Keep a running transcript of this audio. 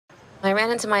I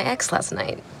ran into my ex last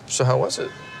night. So how was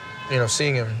it? You know,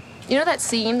 seeing him. You know that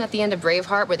scene at the end of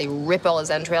Braveheart where they rip all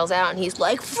his entrails out and he's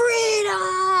like,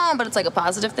 freedom! But it's like a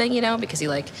positive thing, you know, because he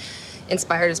like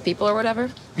inspired his people or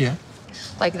whatever? Yeah.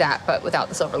 Like that, but without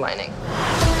the silver lining.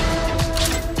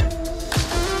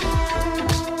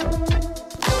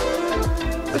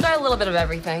 We got a little bit of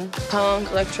everything.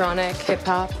 Punk, electronic,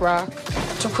 hip-hop, rock.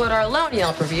 To quote our lone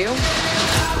Yelp review,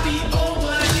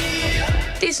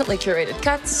 decently curated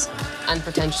cuts,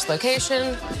 unpretentious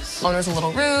location, owner's a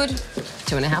little rude,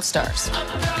 2.5 stars.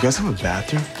 You guys have a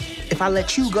bathroom? If I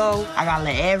let you go, I gotta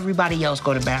let everybody else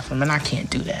go to the bathroom, and I can't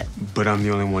do that. But I'm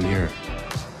the only one here.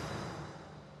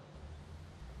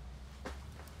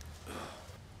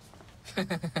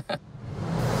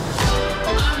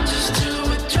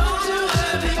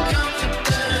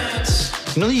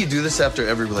 You know that you do this after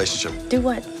every relationship? Do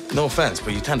what? No offense,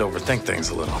 but you tend to overthink things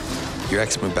a little. Your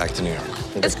ex moved back to New York.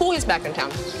 It's cool he's back in town.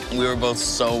 We were both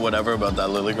so whatever about that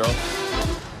Lily girl.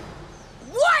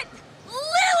 What?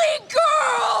 Lily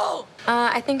girl!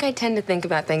 I think I tend to think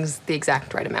about things the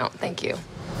exact right amount, thank you.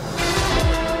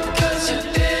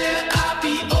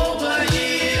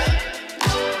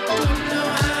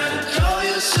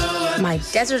 My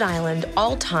desert island,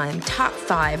 all-time, top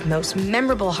 5 most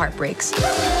memorable heartbreaks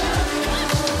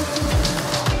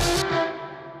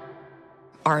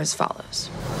are as follows.